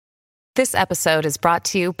This episode is brought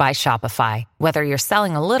to you by Shopify. Whether you're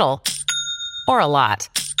selling a little or a lot,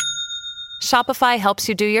 Shopify helps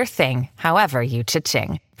you do your thing, however you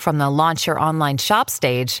cha-ching. From the launch your online shop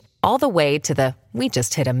stage, all the way to the we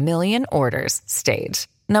just hit 1 million orders stage.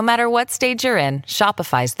 No matter what stage you're in,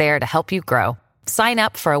 Shopify's there to help you grow. Sign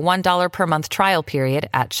up for a $1 per month trial period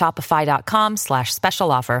at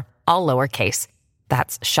shopify.com/special offer, all lowercase.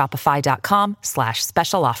 That's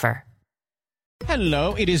shopify.com/special offer.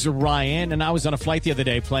 Hello, it is Ryan, and I was on a flight the other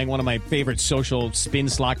day playing one of my favorite social spin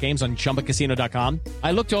slot games on ChumbaCasino.com.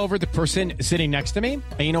 I looked over at the person sitting next to me,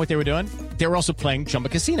 and you know what they were doing? They were also playing Chumba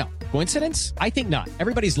Casino. Coincidence? I think not.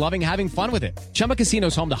 Everybody's loving having fun with it. Chumba Casino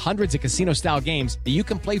is home to hundreds of casino-style games that you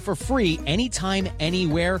can play for free anytime,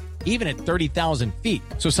 anywhere, even at 30,000 feet.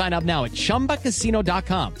 So sign up now at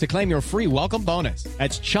ChumbaCasino.com to claim your free welcome bonus.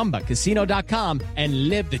 That's ChumbaCasino.com and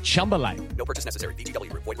live the Chumba life. No purchase necessary.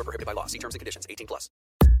 VGW. Void where prohibited by law. See terms and conditions. 18+.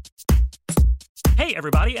 Hey,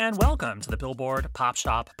 everybody, and welcome to the Billboard Pop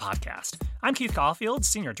Shop Podcast. I'm Keith Caulfield,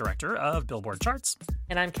 Senior Director of Billboard Charts.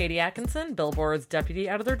 And I'm Katie Atkinson, Billboard's Deputy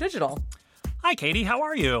Editor Digital. Hi, Katie. How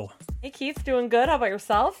are you? Hey, Keith. Doing good. How about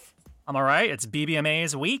yourself? I'm all right. It's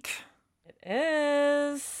BBMA's week. It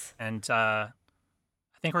is. And I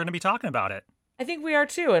think we're going to be talking about it. I think we are,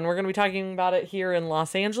 too. And we're going to be talking about it here in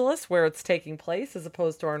Los Angeles, where it's taking place, as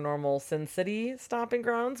opposed to our normal Sin City stomping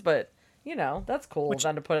grounds. But, you know, that's cool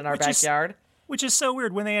then to put in our backyard. Which is so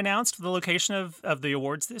weird. When they announced the location of the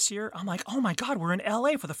awards this year, I'm like, oh my God, we're in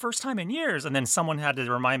LA for the first time in years. And then someone had to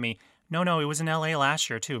remind me, no, it was in LA last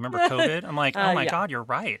year too. Remember COVID? I'm like, oh my God, you're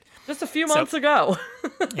right. Just a few months ago.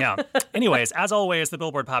 Yeah. Anyways, as always, the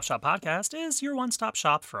Billboard Pop Shop Podcast is your one-stop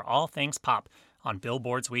shop for all things pop on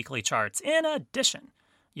Billboard's weekly charts. In addition,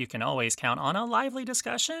 you can always count on a lively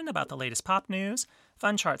discussion about the latest pop news,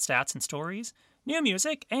 fun chart stats and stories, new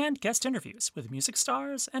music, and guest interviews with music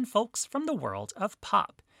stars and folks from the world of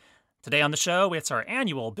pop. Today on the show, it's our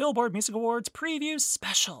annual Billboard Music Awards preview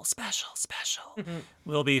special.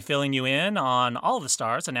 We'll be filling you in on all of the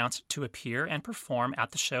stars announced to appear and perform at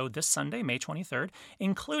the show this Sunday, May 23rd,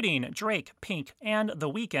 including Drake, Pink, and The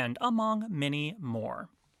Weeknd, among many more.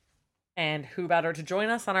 And who better to join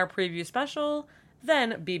us on our preview special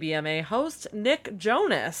than BBMA host Nick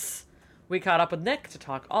Jonas. We caught up with Nick to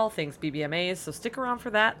talk all things BBMAs, so stick around for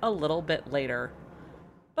that a little bit later.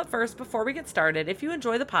 But first, before we get started, if you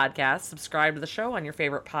enjoy the podcast, subscribe to the show on your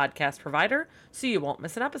favorite podcast provider so you won't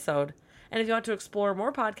miss an episode. And if you want to explore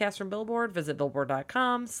more podcasts from Billboard, visit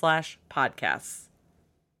billboard.com/podcasts.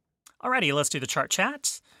 Alrighty, let's do the chart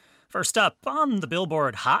chat. First up on the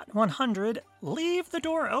Billboard Hot 100, Leave the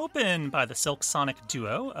Door Open by the Silk Sonic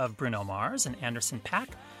duo of Bruno Mars and Anderson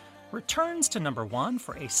 .Paak returns to number 1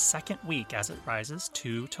 for a second week as it rises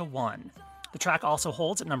 2-1. The track also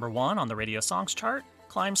holds at number 1 on the Radio Songs chart,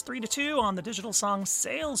 climbs 3-2 on the Digital Songs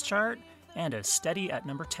Sales chart, and is steady at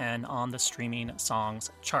number 10 on the Streaming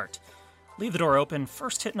Songs chart. Leave the Door Open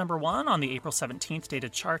first hit number 1 on the April 17th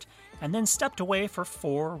dated chart, and then stepped away for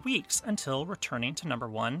 4 weeks until returning to number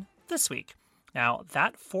 1 this week. Now,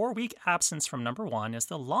 that 4-week absence from number 1 is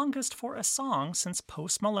the longest for a song since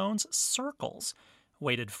Post Malone's Circles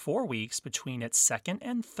waited 4 weeks between its second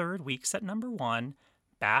and third weeks at number 1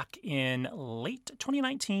 back in late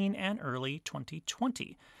 2019 and early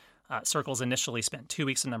 2020. Circles initially spent 2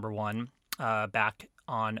 weeks at number 1 back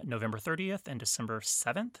on November 30th and December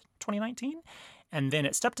 7th, 2019. And then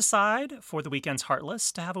it stepped aside for The Weeknd's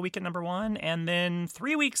Heartless to have a week at number 1, and then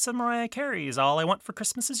 3 weeks of Mariah Carey's All I Want for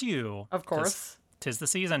Christmas Is You. Of course. 'Tis the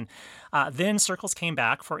season. Then Circles came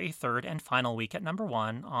back for a third and final week at number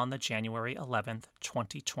 1 on the January 11th,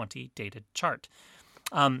 2020 dated chart.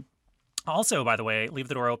 Also, by the way, Leave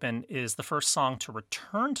the Door Open is the first song to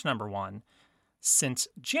return to number 1 since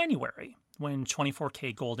January, when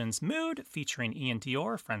 24K Golden's Mood, featuring Ian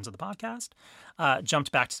Dior, friends of the podcast,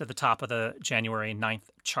 jumped back to the top of the January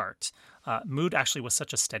 9th chart. Mood actually was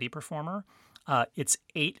such a steady performer. Its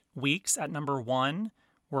 8 weeks at number 1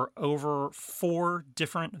 were over 4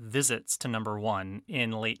 different visits to number 1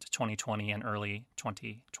 in late 2020 and early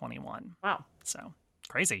 2021. Wow. So,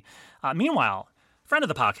 crazy. Meanwhile, friend of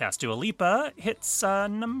the podcast, Dua Lipa, hits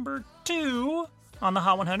number 2 on the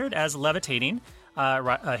Hot 100 as Levitating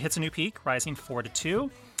hits a new peak, rising 4-2.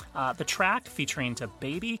 The track, featuring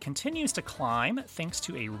DaBaby, continues to climb thanks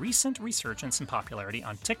to a recent resurgence in popularity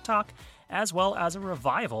on TikTok, as well as a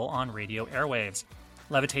revival on radio airwaves.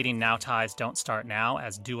 Levitating now ties Don't Start Now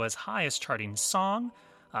as Dua's highest charting song.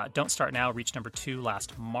 Don't Start Now reached number 2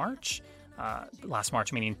 last March. Last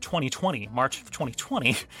March meaning 2020, March of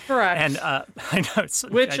 2020. Correct. And I know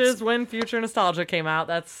Which is when Future Nostalgia came out.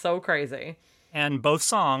 That's so crazy. And both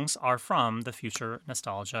songs are from the Future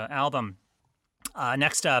Nostalgia album.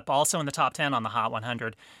 Next up, also in the top 10 on the Hot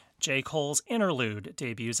 100, J. Cole's Interlude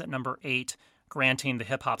debuts at number 8, granting the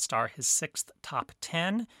hip-hop star his 6th top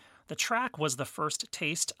 10. The track was the first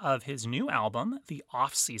taste of his new album, The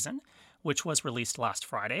Off Season, which was released last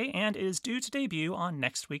Friday and is due to debut on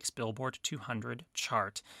next week's Billboard 200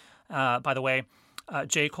 chart. By the way,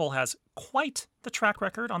 J. Cole has quite the track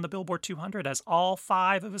record on the Billboard 200, as all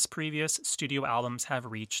 5 of his previous studio albums have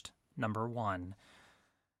reached number 1.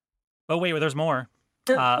 But wait, there's more.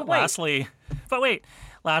 Lastly,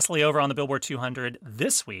 over on the Billboard 200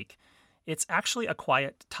 this week, it's actually a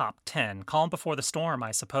quiet top 10. Calm before the storm,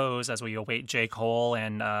 I suppose, as we await J. Cole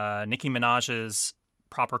and Nicki Minaj's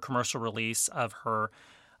proper commercial release of her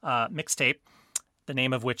mixtape, the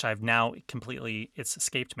name of which I've now it's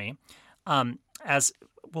escaped me. As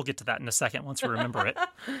we'll get to that in a second once we remember it.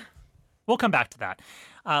 We'll come back to that.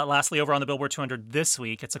 Lastly, over on the Billboard 200 this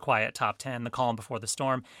week, it's a quiet top 10, the calm before the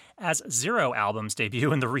storm, as 0 albums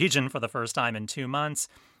debut in the region for the first time in 2 months.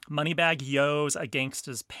 Moneybagg Yo's A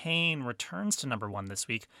Gangsta's Pain returns to number 1 this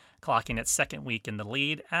week, clocking its 2nd week in the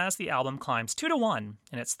lead as the album climbs 2-1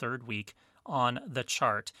 in its 3rd week on the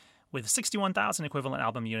chart, with 61,000 equivalent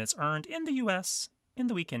album units earned in the U.S. in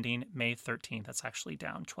the week ending May 13th. That's actually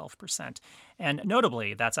down 12%. And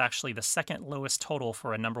notably, that's actually the 2nd lowest total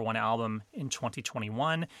for a number 1 album in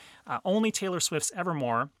 2021. Only Taylor Swift's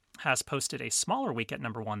Evermore has posted a smaller week at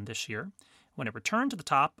number 1 this year, when it returned to the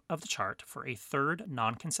top of the chart for a 3rd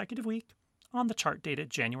non-consecutive week on the chart dated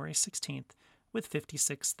January 16th with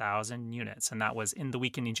 56,000 units. And that was in the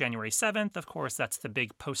week ending January 7th. Of course, that's the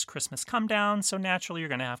big post-Christmas come down, so naturally you're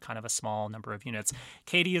going to have kind of a small number of units.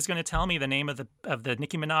 Katie is going to tell me the name of the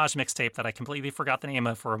Nicki Minaj mixtape that I completely forgot the name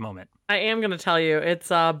of for a moment. I am going to tell you.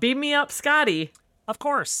 It's Beam Me Up, Scotty. Of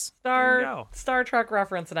course. Star Trek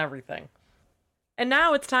reference and everything. And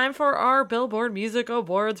now it's time for our Billboard Music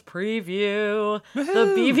Awards preview. The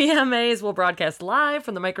BBMAs will broadcast live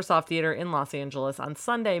from the Microsoft Theater in Los Angeles on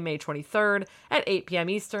Sunday, May 23rd at 8 p.m.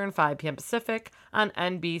 Eastern, 5 p.m. Pacific on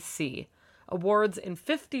NBC. Awards in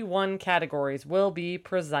 51 categories will be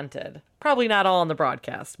presented. Probably not all on the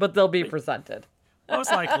broadcast, but they'll be presented.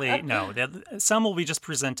 Most likely, no. Some will be just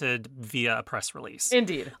presented via a press release.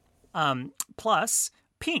 Indeed. Plus,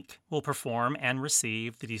 Pink will perform and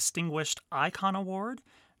receive the Distinguished Icon Award.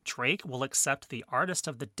 Drake will accept the Artist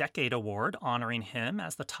of the Decade Award, honoring him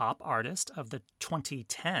as the top artist of the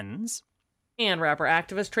 2010s. And rapper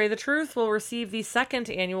activist Trey the Truth will receive the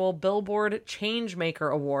 2nd annual Billboard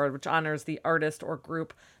Changemaker Award, which honors the artist or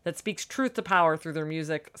group that speaks truth to power through their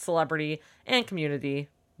music, celebrity, and community,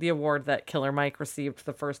 the award that Killer Mike received for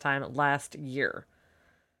the first time last year.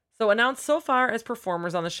 So announced so far as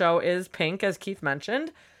performers on the show is Pink, as Keith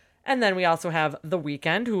mentioned. And then we also have The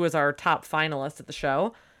Weeknd, who is our top finalist at the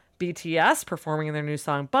show. BTS performing their new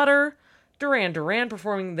song Butter. Duran Duran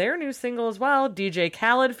performing their new single as well. DJ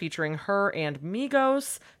Khaled featuring her and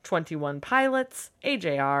Migos. 21 Pilots.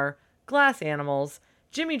 AJR. Glass Animals.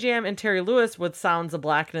 Jimmy Jam and Terry Lewis with Sounds of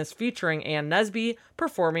Blackness featuring Ann Nesby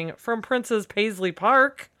performing from Prince's Paisley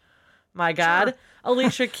Park. My God. Sure.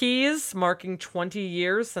 Alicia Keys, marking 20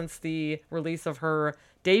 years since the release of her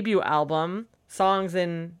debut album, Songs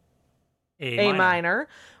in A minor,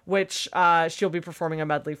 which she'll be performing a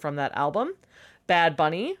medley from that album. Bad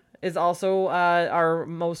Bunny is also our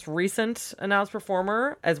most recent announced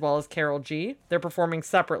performer, as well as Karol G. They're performing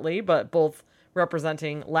separately, but both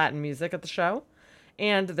representing Latin music at the show.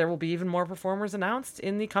 And there will be even more performers announced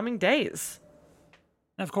in the coming days.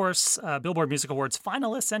 And of course, Billboard Music Awards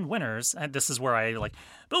finalists and winners, and this is where I like,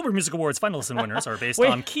 Billboard Music Awards finalists and winners are based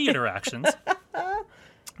on key interactions.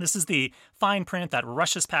 This is the fine print that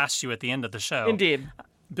rushes past you at the end of the show. Indeed.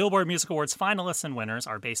 Billboard Music Awards finalists and winners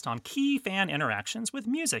are based on key fan interactions with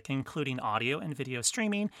music, including audio and video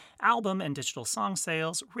streaming, album and digital song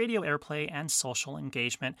sales, radio airplay, and social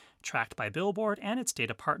engagement, tracked by Billboard and its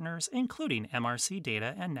data partners, including MRC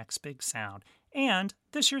Data and Next Big Sound. And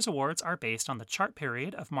this year's awards are based on the chart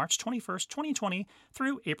period of March 21st, 2020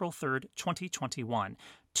 through April 3rd, 2021.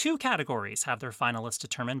 2 categories have their finalists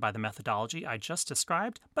determined by the methodology I just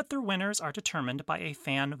described, but their winners are determined by a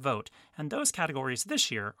fan vote. And those categories this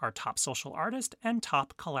year are Top Social Artist and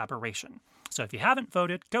Top Collaboration. So if you haven't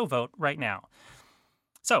voted, go vote right now.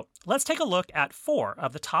 So let's take a look at 4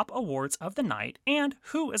 of the top awards of the night and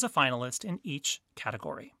who is a finalist in each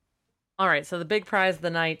category. All right, so the big prize of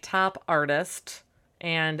the night, Top Artist,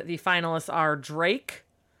 and the finalists are Drake,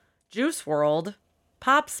 Juice WRLD,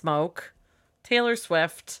 Pop Smoke, Taylor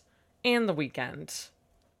Swift, and The Weeknd.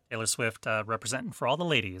 Taylor Swift representing for all the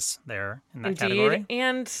ladies there in that Indeed, category.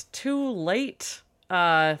 And too late.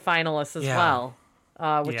 finalists as well,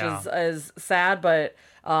 which is sad, but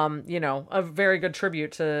a very good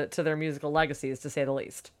tribute to their musical legacies, to say the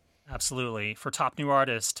least. Absolutely. For Top New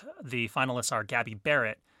Artist, the finalists are Gabby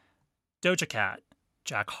Barrett, Doja Cat,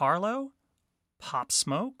 Jack Harlow, Pop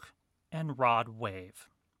Smoke, and Rod Wave.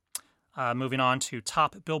 Moving on to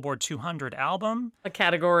Top Billboard 200 Album. A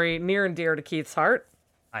category near and dear to Keith's heart.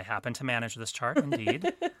 I happen to manage this chart,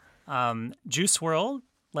 indeed. Juice WRLD,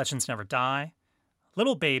 Legends Never Die.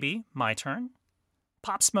 Little Baby, My Turn.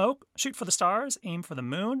 Pop Smoke, Shoot for the Stars, Aim for the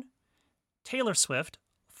Moon. Taylor Swift,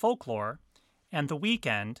 Folklore. And The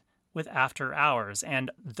Weeknd with After Hours.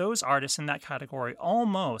 And those artists in that category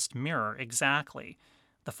almost mirror exactly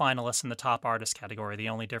the finalists in the top artist category. The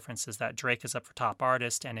only difference is that Drake is up for top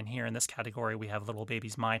artist, and in this category we have Little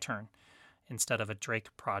Baby's My Turn instead of a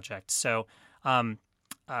Drake project. So,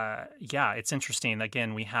 it's interesting.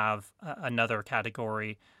 Again, we have another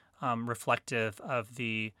category reflective of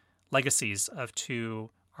the legacies of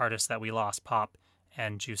two artists that we lost, Pop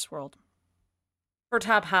and Juice WRLD. For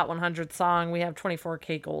Top Hot 100 Song, we have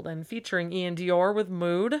 24kGoldn featuring Ian Dior with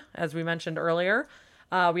Mood, as we mentioned earlier.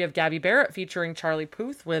 We have Gabby Barrett featuring Charlie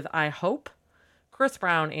Puth with I Hope. Chris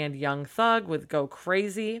Brown and Young Thug with Go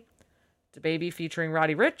Crazy. DaBaby featuring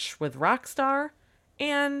Roddy Ricch with Rockstar.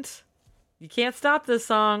 And you can't stop this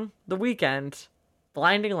song, The Weeknd,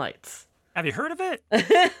 Blinding Lights. Have you heard of it?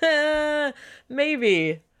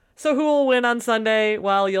 Maybe. So who will win on Sunday?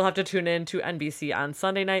 Well, you'll have to tune in to NBC on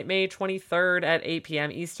Sunday night, May 23rd at 8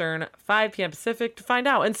 p.m. Eastern, 5 p.m. Pacific to find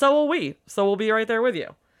out. And so will we. So we'll be right there with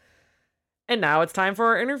you. And now it's time for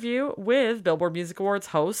our interview with Billboard Music Awards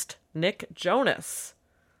host Nick Jonas.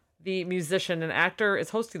 The musician and actor is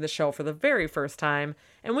hosting the show for the very first time,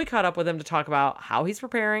 and we caught up with him to talk about how he's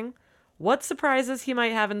preparing, what surprises he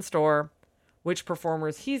might have in store, which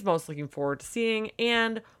performers he's most looking forward to seeing,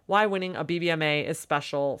 and why winning a BBMA is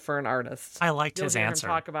special for an artist. I liked his answer.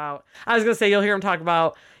 You'll hear him talk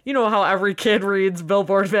about, how every kid reads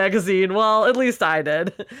Billboard magazine. Well, at least I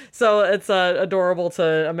did. So it's adorable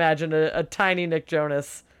to imagine a tiny Nick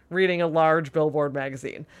Jonas reading a large Billboard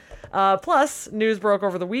magazine. Plus, news broke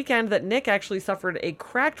over the weekend that Nick actually suffered a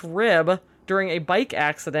cracked rib during a bike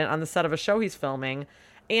accident on the set of a show he's filming.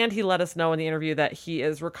 And he let us know in the interview that he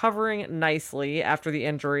is recovering nicely after the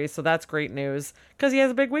injury. So that's great news because he has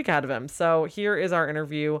a big week ahead of him. So here is our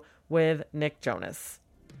interview with Nick Jonas.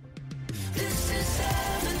 This is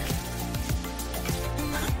heaven.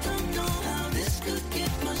 I don't know how this could get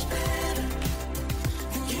much better.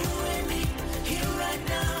 You and me here right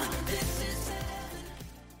now. This is heaven.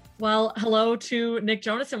 Well, hello to Nick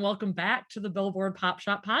Jonas and welcome back to the Billboard Pop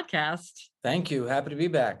Shop podcast. Thank you. Happy to be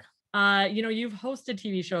back. You've hosted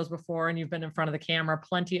TV shows before and you've been in front of the camera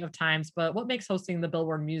plenty of times, but what makes hosting the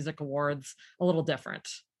Billboard Music Awards a little different?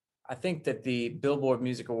 I think that the Billboard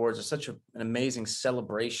Music Awards are such an amazing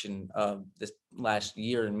celebration of this last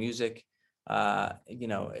year in music.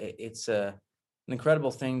 It's an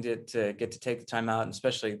incredible thing to get to take the time out, and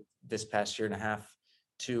especially this past year and a half,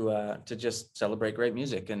 to just celebrate great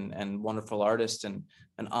music and wonderful artists and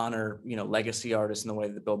honor legacy artists in the way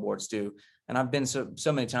that the Billboards do. And I've been so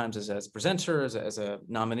many times as a presenter, as a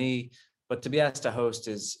nominee, but to be asked to host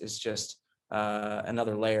is just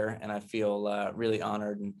another layer, and I feel really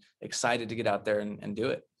honored and excited to get out there and do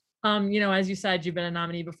it. As you said, you've been a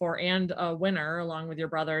nominee before and a winner along with your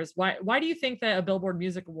brothers. Why do you think that a Billboard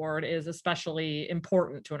Music Award is especially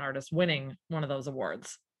important to an artist winning one of those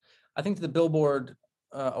awards? I think the Billboard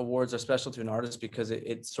awards are special to an artist because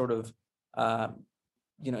it sort of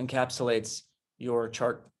encapsulates your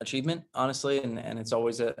chart achievement, honestly, and it's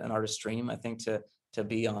always an artist's dream, I think, to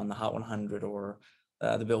be on the Hot 100 or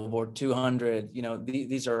the Billboard 200.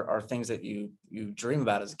 These are things that you dream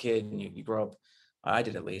about as a kid, and you grow up, I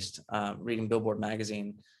did at least, reading Billboard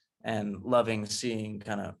magazine and loving seeing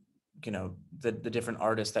kind of the different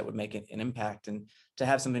artists that would make an impact, and to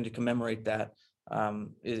have something to commemorate that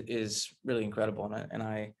is really incredible. And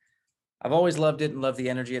I've always loved it and loved the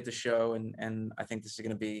energy at the show, and I think this is going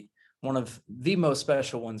to be one of the most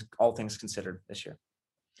special ones, all things considered, this year.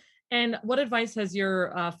 And what advice has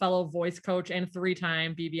your fellow voice coach and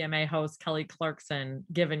 3-time BBMA host Kelly Clarkson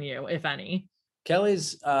given you, if any?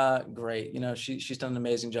 Kelly's great. She's done an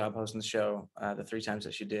amazing job hosting the show the 3 times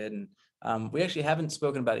that she did, and we actually haven't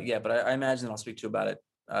spoken about it yet, but I imagine I'll speak to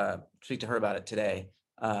her about it today,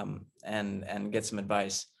 and get some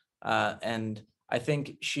advice. And I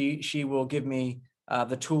think she will give me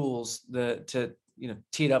the tools to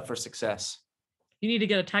tee it up for success. You need to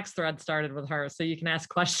get a text thread started with her so you can ask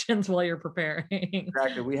questions while you're preparing.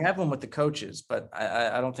 Exactly. We have one with the coaches, but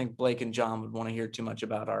I don't think Blake and John would want to hear too much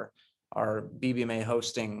about our BBMA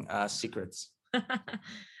hosting secrets.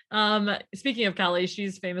 Speaking of Kelly,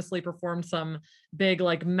 she's famously performed some big,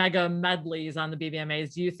 like, mega medleys on the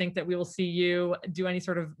BBMAs. Do you think that we will see you do any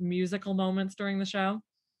sort of musical moments during the show?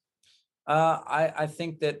 I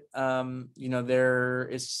think that there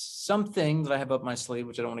is something that I have up my sleeve,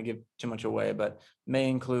 which I don't want to give too much away, but may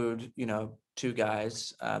include two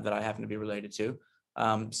guys that I happen to be related to.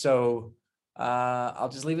 I'll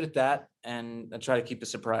just leave it at that, and I try to keep the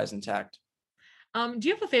surprise intact. Do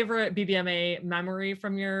you have a favorite BBMA memory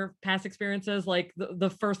from your past experiences? Like the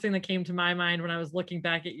first thing that came to my mind when I was looking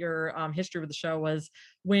back at your history with the show was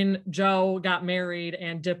when Joe got married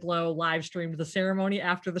and Diplo live streamed the ceremony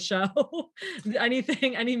after the show.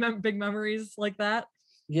 Anything, big memories like that?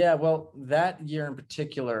 Yeah, well, that year in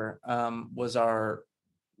particular was I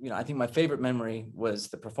think my favorite memory was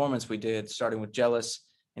the performance we did, starting with Jealous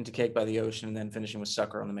into Cake by the Ocean, and then finishing with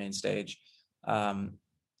Sucker on the main stage.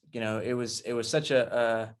 It was such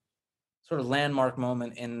a sort of landmark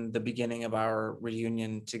moment in the beginning of our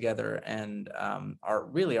reunion together, and our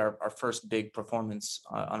first big performance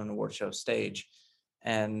on an award show stage,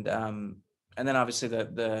 and then obviously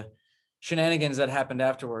the shenanigans that happened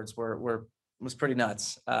afterwards was pretty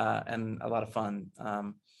nuts and a lot of fun.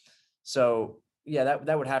 So yeah,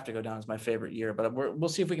 that would have to go down as my favorite year, but we'll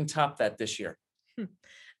see if we can top that this year.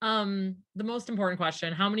 The most important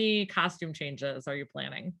question: how many costume changes are you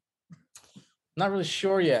planning? Not really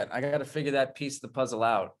sure yet. I got to figure that piece of the puzzle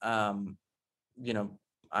out. I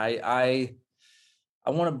want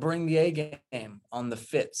to bring the A game on the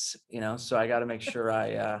fits, so I got to make sure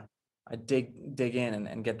I dig in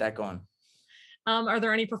and get that going. Are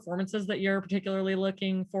there any performances that you're particularly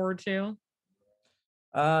looking forward to?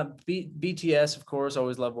 BTS, of course,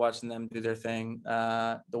 always love watching them do their thing.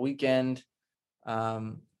 The Weeknd,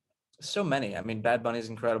 so many. I mean, Bad Bunny's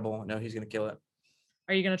incredible. I know he's going to kill it.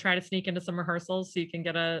 Are you going to try to sneak into some rehearsals so you can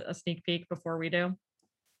get a sneak peek before we do?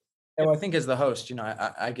 Yeah, well, I think as the host,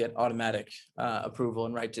 I get automatic approval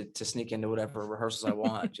and right to sneak into whatever rehearsals I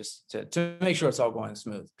want, just to make sure it's all going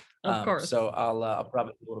smooth. Of course. So I'll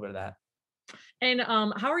probably do a little bit of that. And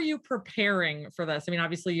how are you preparing for this? I mean,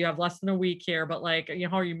 obviously you have less than a week here, but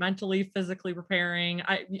how are you mentally, physically preparing?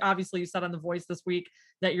 Obviously you said on The Voice this week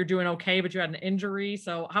that you're doing okay, but you had an injury.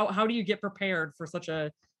 So how do you get prepared for such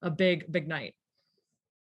a big night?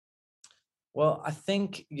 Well, I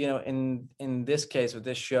think, in this case with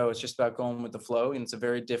this show, it's just about going with the flow, and it's a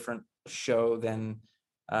very different show than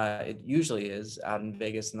it usually is out in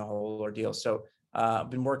Vegas and the whole ordeal. So I've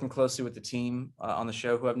been working closely with the team on the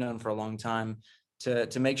show, who I've known for a long time,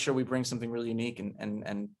 to make sure we bring something really unique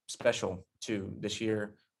and special to this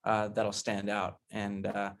year that'll stand out,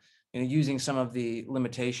 and using some of the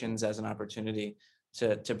limitations as an opportunity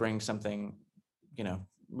to bring something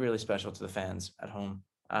really special to the fans at home.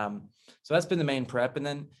 So that's been the main prep, and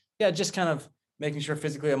then just kind of making sure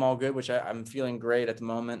physically I'm all good, which I'm feeling great at the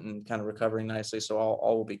moment and kind of recovering nicely, so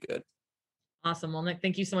all will be good. Awesome. Well, Nick,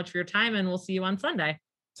 thank you so much for your time, and we'll see you on Sunday.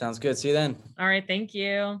 Sounds good. See you then. All right. Thank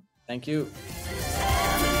you. Thank you.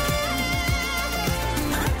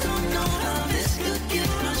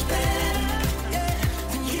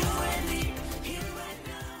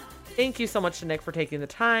 Thank you so much to Nick for taking the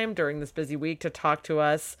time during this busy week to talk to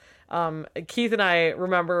us. Keith and I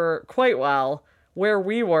remember quite well where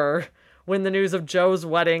we were when the news of Joe's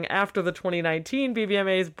wedding after the 2019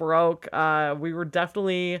 BBMAs broke. We were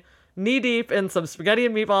definitely knee-deep in some spaghetti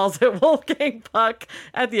and meatballs at Wolfgang Puck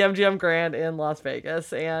at the MGM Grand in Las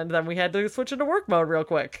Vegas, and then we had to switch into work mode real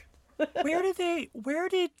quick. Where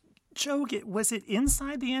did Joe get? Was it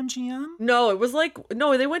inside the MGM? No,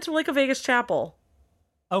 they went to a Vegas chapel.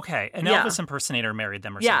 Okay, an Elvis impersonator married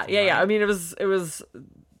them or something. Yeah. Right? I mean, it was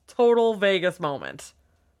total Vegas moment.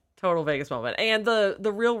 And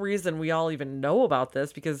the real reason we all even know about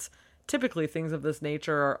this, because typically things of this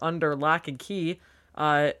nature are under lock and key.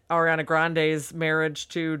 Ariana Grande's marriage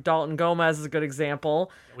to Dalton Gomez is a good example.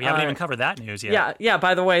 We haven't even covered that news yet. Yeah.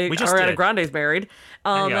 By the way, Ariana did. Grande's married.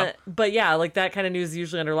 But that kind of news is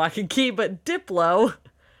usually under lock and key. But Diplo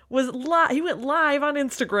he went live on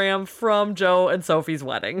Instagram from Joe and Sophie's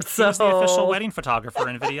wedding. So he was the official wedding photographer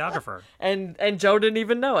and videographer. and Joe didn't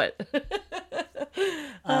even know it.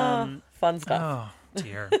 Fun stuff. Oh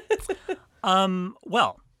dear. Now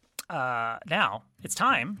it's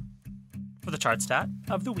time for the chart stat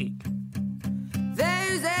of the week.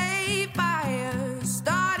 There's a fire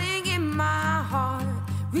starting in my heart,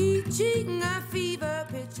 reaching a fever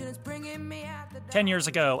pitch, and it's bringing me out the dark. 10 years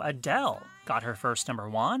ago, Adele got her first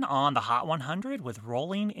 #1 on the Hot 100 with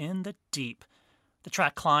Rolling in the Deep. The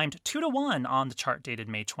track climbed 2-1 on the chart dated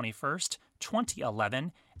May 21st,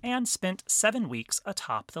 2011, and spent 7 weeks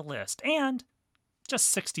atop the list. And just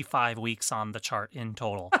 65 weeks on the chart in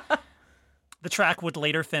total. The track would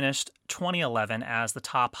later finish 2011 as the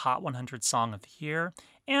top Hot 100 Song of the Year,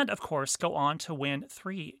 and of course go on to win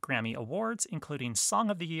 3 Grammy Awards, including Song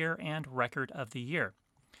of the Year and Record of the Year.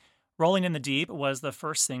 Rolling in the Deep was the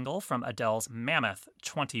first single from Adele's mammoth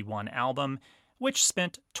 21 album, which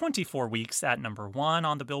spent 24 weeks at number 1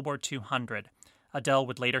 on the Billboard 200. Adele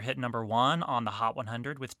would later hit number 1 on the Hot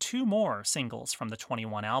 100 with 2 more singles from the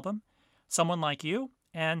 21 album, Someone Like You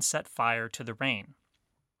and Set Fire to the Rain.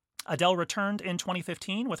 Adele returned in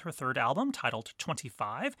 2015 with her third album, titled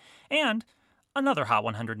 25, and another Hot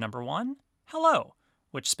 100 number 1, Hello,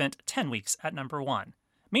 which spent 10 weeks at number 1.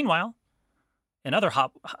 Meanwhile, in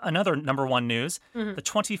another number 1 news, the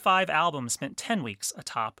 25 album spent 10 weeks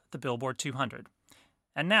atop the Billboard 200.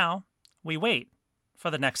 And now, we wait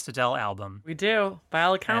for the next Adele album. We do. By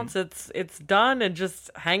all accounts, it's done and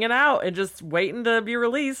just hanging out and just waiting to be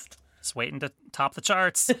released. Just waiting to top the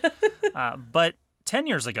charts. But 10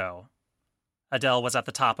 years ago, Adele was at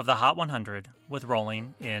the top of the Hot 100 with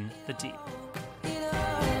Rolling in the Deep.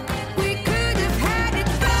 We could have had it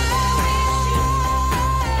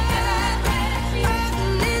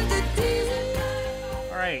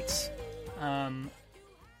All right.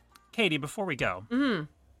 Katie, before we go,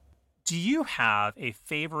 do you have a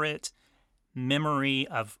favorite memory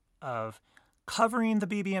of covering the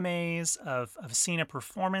BBMAs, of seeing a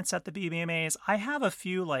performance at the BBMAs? I have a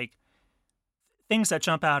few things that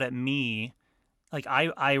jump out at me. Like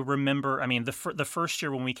I remember, I mean, the first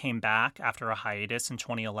year when we came back after a hiatus in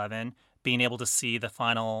 2011, being able to see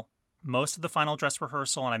most of the final dress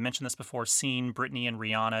rehearsal, and I mentioned this before, seeing Britney and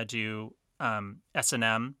Rihanna do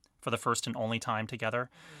S&M for the first and only time together.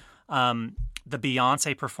 The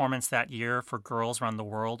Beyonce performance that year for Girls Around the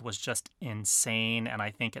World was just insane, and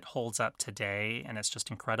I think it holds up today, and it's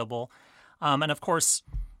just incredible. And of course,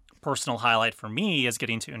 personal highlight for me is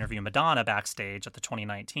getting to interview Madonna backstage at the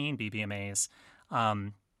 2019 BBMAs.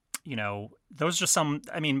 Those are just some,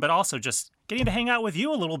 but also just getting to hang out with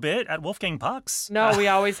you a little bit at Wolfgang Puck's. No, we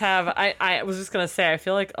always have. I was just going to say, I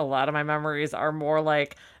feel like a lot of my memories are more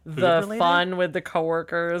like the fun with the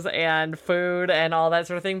coworkers and food and all that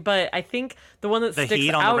sort of thing. But I think the one that the sticks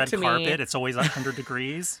heat on out the red to carpet, me, it's always 100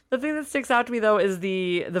 degrees. the thing that sticks out to me though is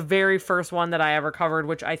the very first one that I ever covered,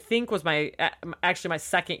 which I think was my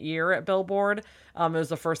second year at Billboard. It was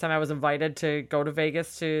the first time I was invited to go to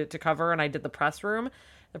Vegas to cover, and I did the press room.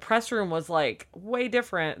 The press room was way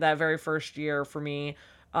different that very first year for me,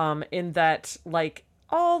 in that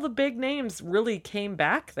all the big names really came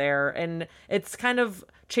back there, and it's kind of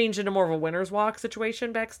changed into more of a winner's walk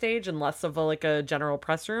situation backstage and less of a general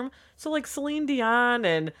press room. So Celine Dion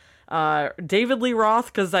and David Lee Roth,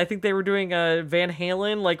 because I think they were doing a Van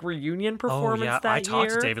Halen reunion performance that year. I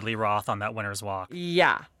talked to David Lee Roth on that winner's walk.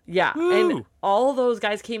 Yeah. Woo! And all those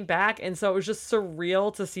guys came back, and so it was just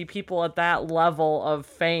surreal to see people at that level of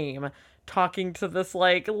fame talking to this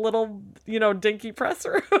little dinky press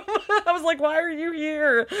room. I was like, why are you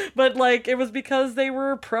here? But it was because they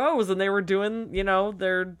were pros and they were doing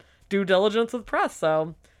their due diligence with press.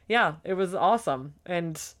 So yeah, it was awesome.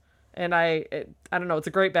 And I don't know, it's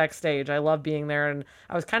a great backstage. I love being there, and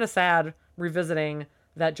I was kind of sad revisiting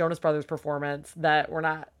that Jonas Brothers performance that we're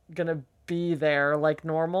not gonna be there like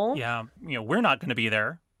normal. Yeah, we're not going to be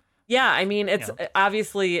there. Yeah, it's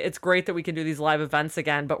obviously it's great that we can do these live events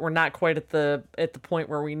again, but we're not quite at the point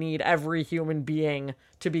where we need every human being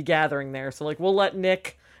to be gathering there. So we'll let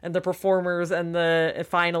Nick and the performers and the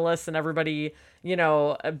finalists and everybody,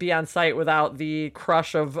 be on site without the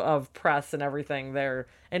crush of press and everything there.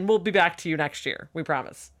 And we'll be back to you next year. We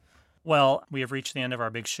promise. Well, we have reached the end of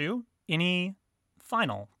our big shoe. Any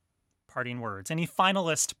final parting words? Any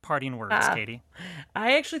finalist parting words, Katie?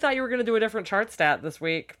 I actually thought you were going to do a different chart stat this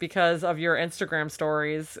week because of your Instagram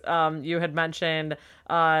stories. You had mentioned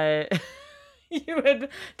you had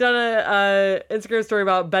done a Instagram story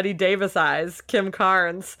about Betty Davis eyes, Kim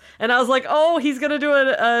Carnes, and I was like, oh, he's going to do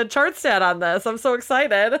a chart stat on this. I'm so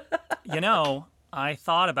excited. I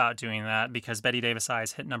thought about doing that because Betty Davis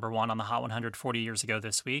eyes hit number 1 on the Hot 100 40 years ago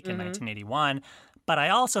this week in 1981. But I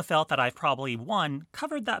also felt that I've probably, 1,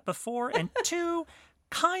 covered that before, and 2,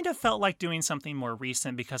 kind of felt like doing something more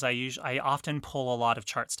recent because I often pull a lot of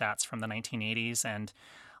chart stats from the 1980s, and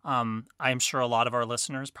I'm sure a lot of our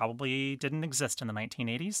listeners probably didn't exist in the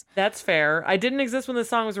 1980s. That's fair. I didn't exist when the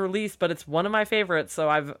song was released, but it's one of my favorites, so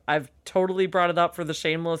I've totally brought it up for the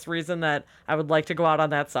shameless reason that I would like to go out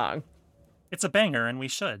on that song. It's a banger, and we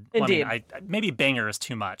should. Indeed. Maybe banger is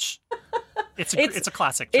too much. It's a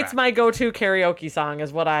classic track. It's my go-to karaoke song,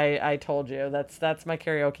 is what I told you. That's my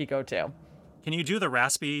karaoke go-to. Can you do the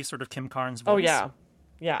raspy sort of Kim Carnes voice? Oh, yeah.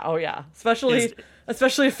 Yeah. Oh yeah. Especially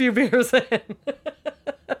a few beers in.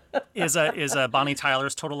 Is Bonnie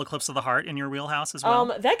Tyler's Total Eclipse of the Heart in your wheelhouse as well?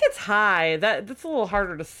 That gets high. That's a little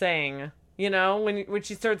harder to sing. You know, when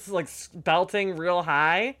she starts like belting real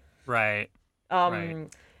high. Right. You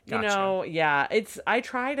know, yeah. I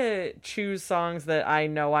try to choose songs that I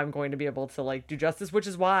know I'm going to be able to like do justice, which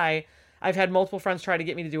is why I've had multiple friends try to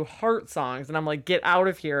get me to do heart songs, and I'm like, get out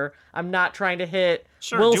of here. I'm not trying to hit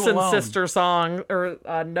Wilson's sister song or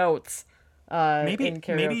notes. Maybe in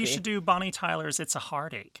karaoke. you should do Bonnie Tyler's "It's a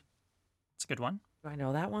Heartache." It's a good one. Do I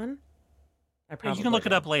know that one? You can look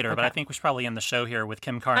it up later, but I think we should probably end the show here with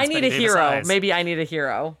Kim Carnes. I need a hero. Maybe I need a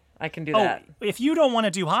hero. I can do that. If you don't want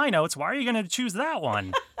to do high notes, why are you going to choose that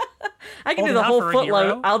one? I can do the whole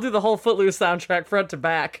Footloose. I'll do the whole Footloose soundtrack front to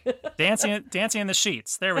back. Dancing in the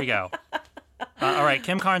Sheets. There we go. All right,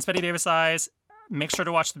 Kim Carnes, Betty Davis Eyes. Make sure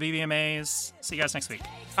to watch the BBMAs. See you guys next week.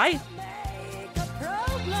 Bye.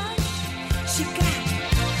 She got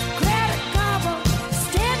Greta Garbo,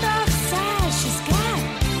 standoff size. She's got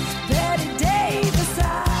Betty Davis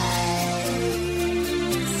eyes.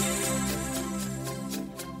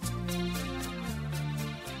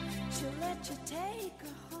 She'll let you take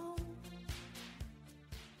her home.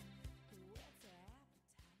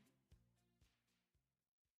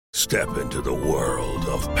 Step into the world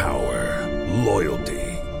of power, loyalty,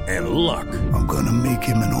 and luck. I'm gonna make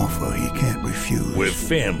him an offer he can't refuse. With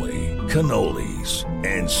family, cannolis,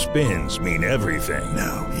 and spins mean everything.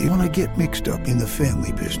 Now, you wanna get mixed up in the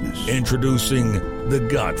family business. Introducing The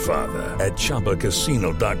Godfather at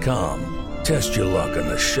ChumbaCasino.com. Test your luck in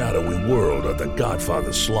the shadowy world of The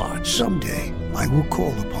Godfather slot. Someday, I will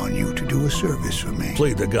call upon you to do a service for me.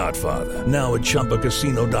 Play The Godfather, now at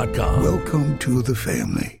ChumbaCasino.com. Welcome to the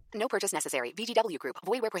family. No purchase necessary. VGW Group.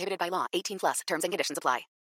 Void where prohibited by law. 18+. Terms and conditions apply.